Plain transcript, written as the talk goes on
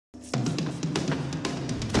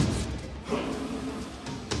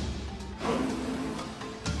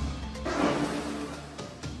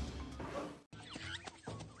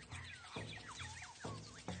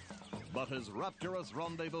his rapturous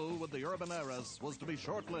rendezvous with the urban heiress was to be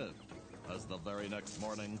short-lived, as the very next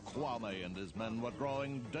morning, Kwame and his men were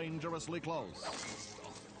growing dangerously close.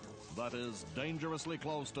 That is, dangerously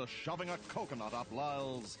close to shoving a coconut up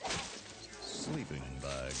Lyle's sleeping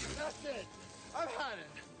bag. That's it! I've had it!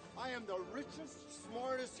 I am the richest,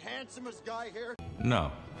 smartest, handsomest guy here. No,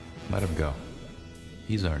 let him go.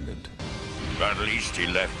 He's earned it. At least he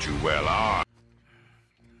left you well armed.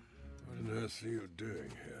 What on earth are you doing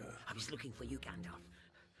here? I was looking for you, Gandalf.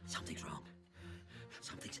 Something's wrong.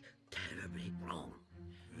 Something's terribly wrong.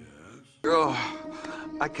 Yes?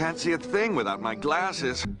 Oh, I can't see a thing without my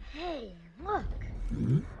glasses. Hey, look.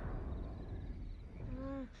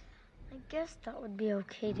 I guess that would be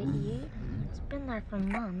okay to eat. It's been there for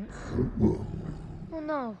months. Oh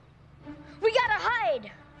no. We gotta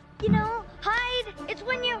hide! You know, hide, it's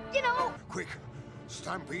when you know. Quick,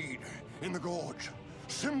 stampede in the gorge.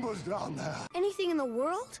 Simba's down there. Anything in the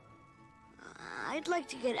world? I'd like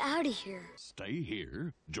to get out of here. Stay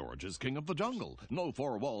here? George is king of the jungle. No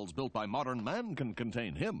four walls built by modern man can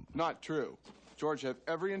contain him. Not true. George have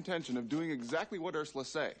every intention of doing exactly what Ursula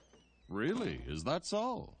say. Really? Is that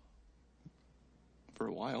so? For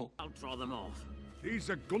a while. I'll draw them off. These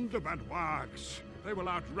are Gundabad wargs. They will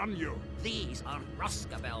outrun you. These are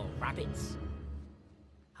Roscabel rabbits.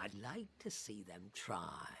 I'd like to see them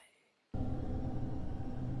try.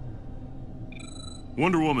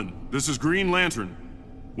 Wonder Woman, this is Green Lantern.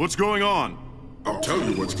 What's going on? I'll tell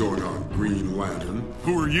you what's going on, Green Lantern.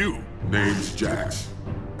 Who are you? Name's Jax.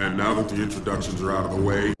 And now that the introductions are out of the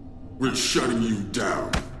way, we're shutting you down.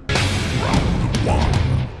 Round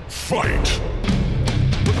one, fight!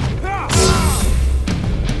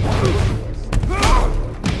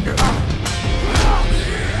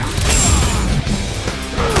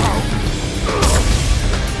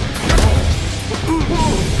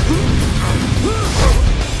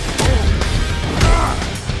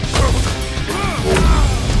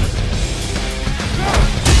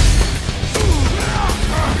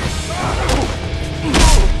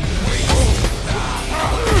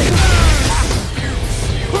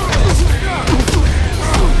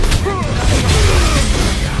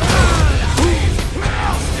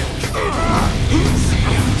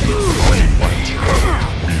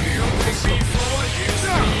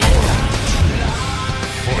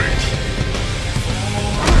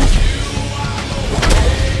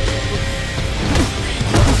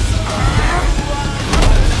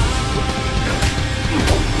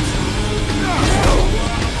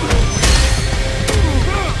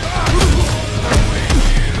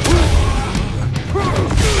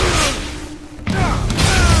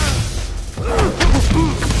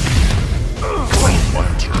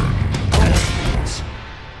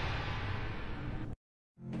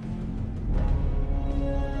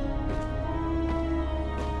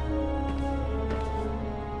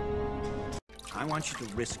 I want you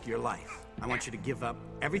to risk your life. I want you to give up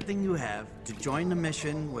everything you have to join the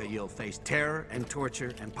mission where you'll face terror and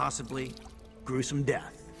torture and possibly gruesome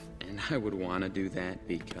death. And I would want to do that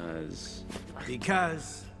because...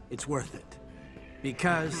 Because it's worth it.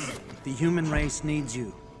 Because the human race needs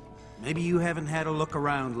you. Maybe you haven't had a look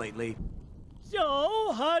around lately.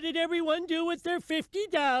 So, how did everyone do with their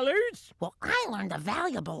 $50? Well, I learned a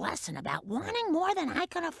valuable lesson about wanting more than I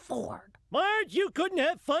can afford. Marge, you couldn't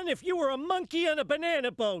have fun if you were a monkey on a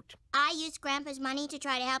banana boat. I used Grandpa's money to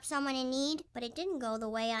try to help someone in need, but it didn't go the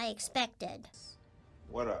way I expected.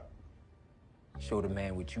 What up? Show the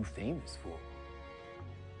man what you famous for.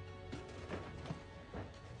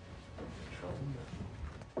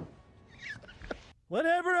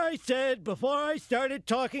 Whatever I said before I started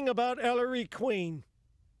talking about Ellery Queen.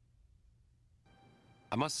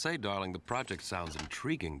 I must say, darling, the project sounds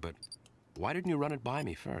intriguing, but why didn't you run it by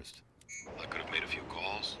me first? I could have made a few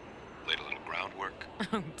calls, laid a little groundwork.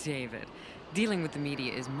 Oh, David, dealing with the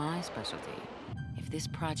media is my specialty. If this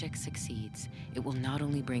project succeeds, it will not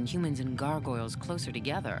only bring humans and gargoyles closer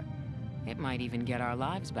together, it might even get our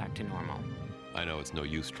lives back to normal. I know it's no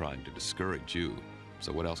use trying to discourage you,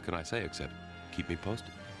 so what else can I say except keep me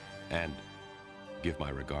posted and give my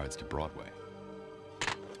regards to Broadway.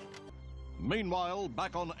 Meanwhile,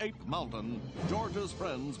 back on Ape Mountain, George's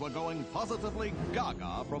friends were going positively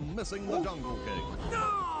gaga from missing the Jungle King.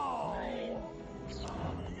 No!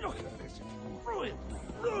 Look at this. Ruined.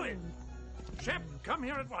 Ruined. Shep, come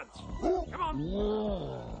here at once. Come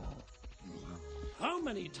on. How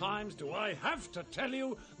many times do I have to tell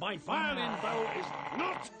you my violin bow is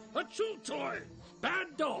not a chew toy?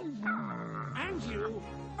 Bad dog. And you,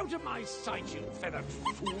 out of my sight, you feathered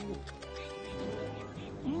fool.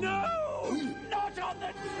 No! Not on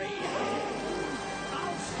the tree!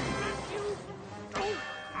 I'll smack you! Oh.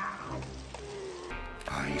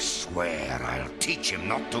 swear I'll teach him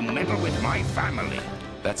not to meddle with my family.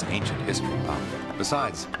 That's ancient history, Pop.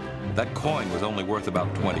 Besides, that coin was only worth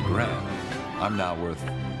about 20 grand. I'm now worth,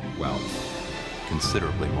 well,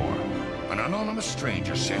 considerably more. An anonymous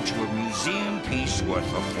stranger sent you a museum piece worth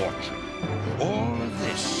a fortune. All of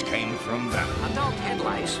this came from them. Adult head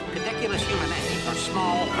lice, pediculus humanae, are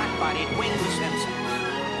small, flat-bodied winged Simpsons.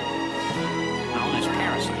 Known as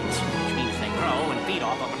parasites, which means they grow and feed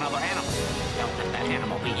off of another animal. Don't let that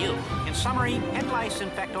animal be you. In summary, head lice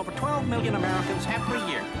infect over 12 million Americans every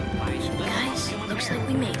year. Guys, looks like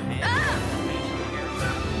we made it. Ah!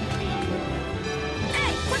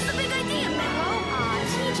 Hey, what's the big idea, Memo?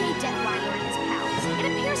 TJ Detweiler and his pals. It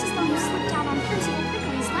appears as though you slipped out on Principal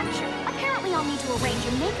Prickly's lecture. Apparently I'll need to arrange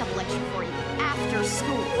a makeup lecture for you after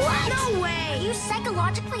school. What? No way! Are you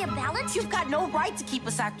psychologically imbalanced? You've got no right to keep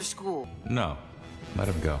us after school. No. Let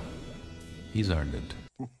him go. He's earned it.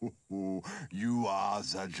 You are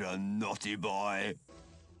such a naughty boy.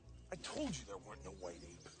 I told you there weren't no white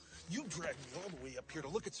ape. You dragged me all the way up here to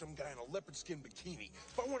look at some guy in a leopard skin bikini.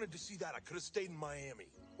 If I wanted to see that, I could have stayed in Miami.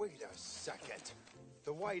 Wait a second.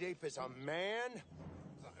 The white ape is a man?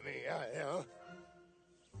 I mean, yeah.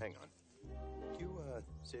 Hang on. Can you,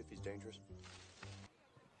 see if he's dangerous?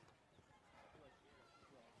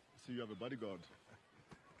 So you have a bodyguard.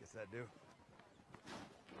 Guess I do.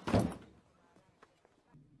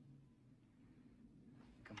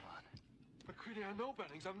 Come on. MacReady, I know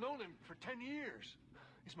Bennings. I've known him for 10 years.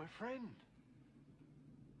 He's my friend.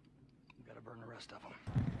 You gotta burn the rest of them.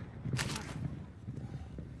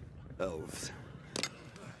 Elves.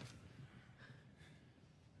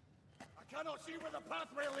 I cannot see where the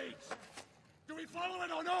pathway leads. Do we follow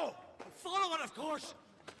it or no? Follow it, of course.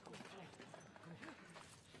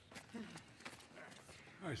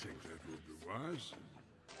 I think that would be wise.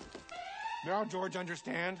 Now George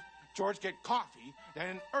understand. George get coffee,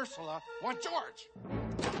 then Ursula want George.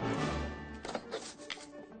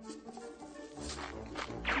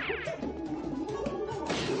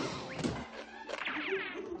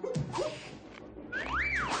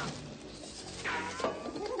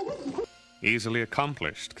 Easily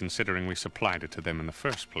accomplished, considering we supplied it to them in the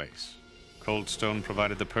first place. Coldstone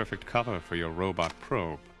provided the perfect cover for your robot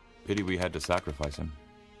probe. Pity we had to sacrifice him.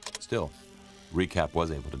 Still, Recap was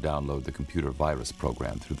able to download the computer virus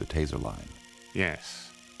program through the taser line.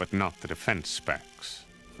 Yes, but not the defense specs.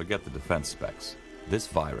 Forget the defense specs. This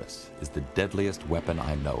virus is the deadliest weapon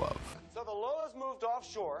I know of. So the Lola's moved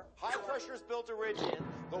offshore, high pressure's built a ridge in,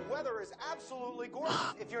 the weather is absolutely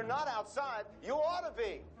gorgeous. If you're not outside, you ought to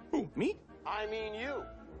be. Who, me? I mean you.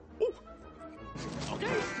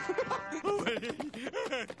 Okay.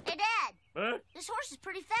 Hey, Dad. Huh? This horse is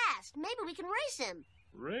pretty fast. Maybe we can race him.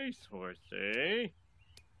 Racehorse, eh?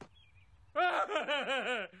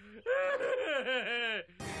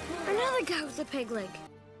 Another guy with a pig leg.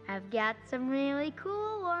 I've got some really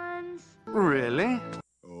cool ones. Really?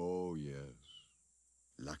 Oh, yes.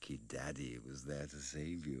 Lucky Daddy was there to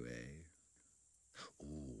save you, eh?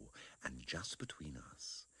 Oh, and just between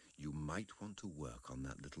us, you might want to work on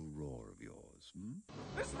that little roar of yours, hmm?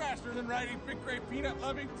 This faster than riding big gray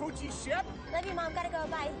peanut-loving Poochie ship. Love you, Mom. Gotta go.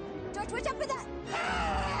 Bye. George, watch out for that.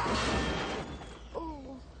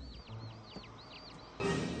 Ooh.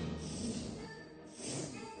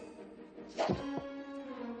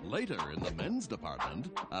 Later in the men's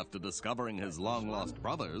department, after discovering his long-lost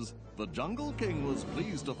brothers, the Jungle King was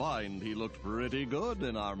pleased to find he looked pretty good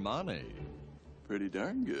in Armani. Pretty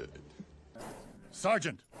darn good.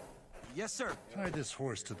 Sergeant. Yes, sir. Tie this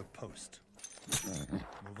horse to the post.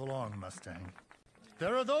 Move along, Mustang.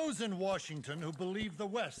 There are those in Washington who believe the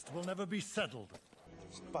West will never be settled.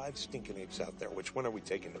 There's 5 stinking apes out there. Which one are we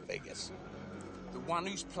taking to Vegas? The one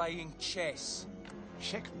who's playing chess.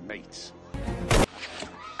 Checkmate.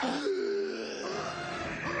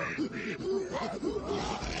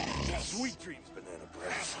 Sweet dreams, banana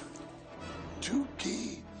bread.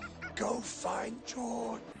 Tukey, go find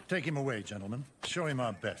George. Take him away, gentlemen. Show him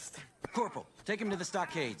our best. Corporal, take him to the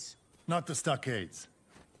stockades. Not the stockades.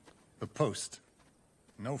 The post.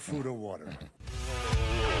 No food or water.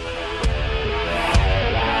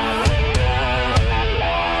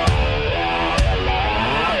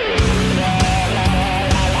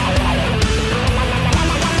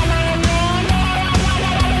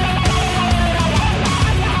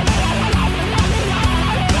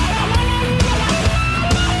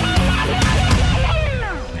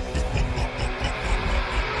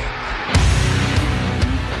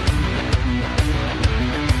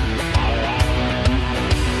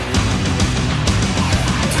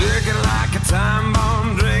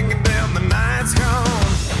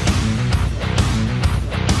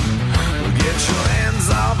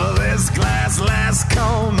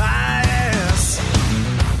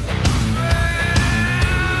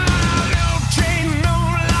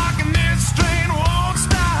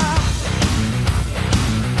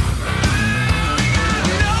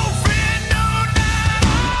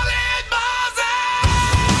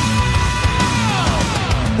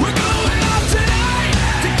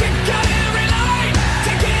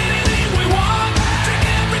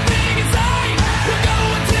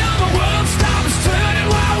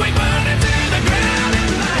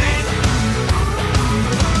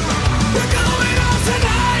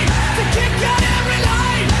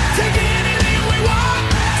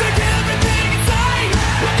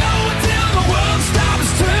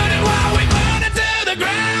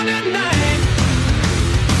 and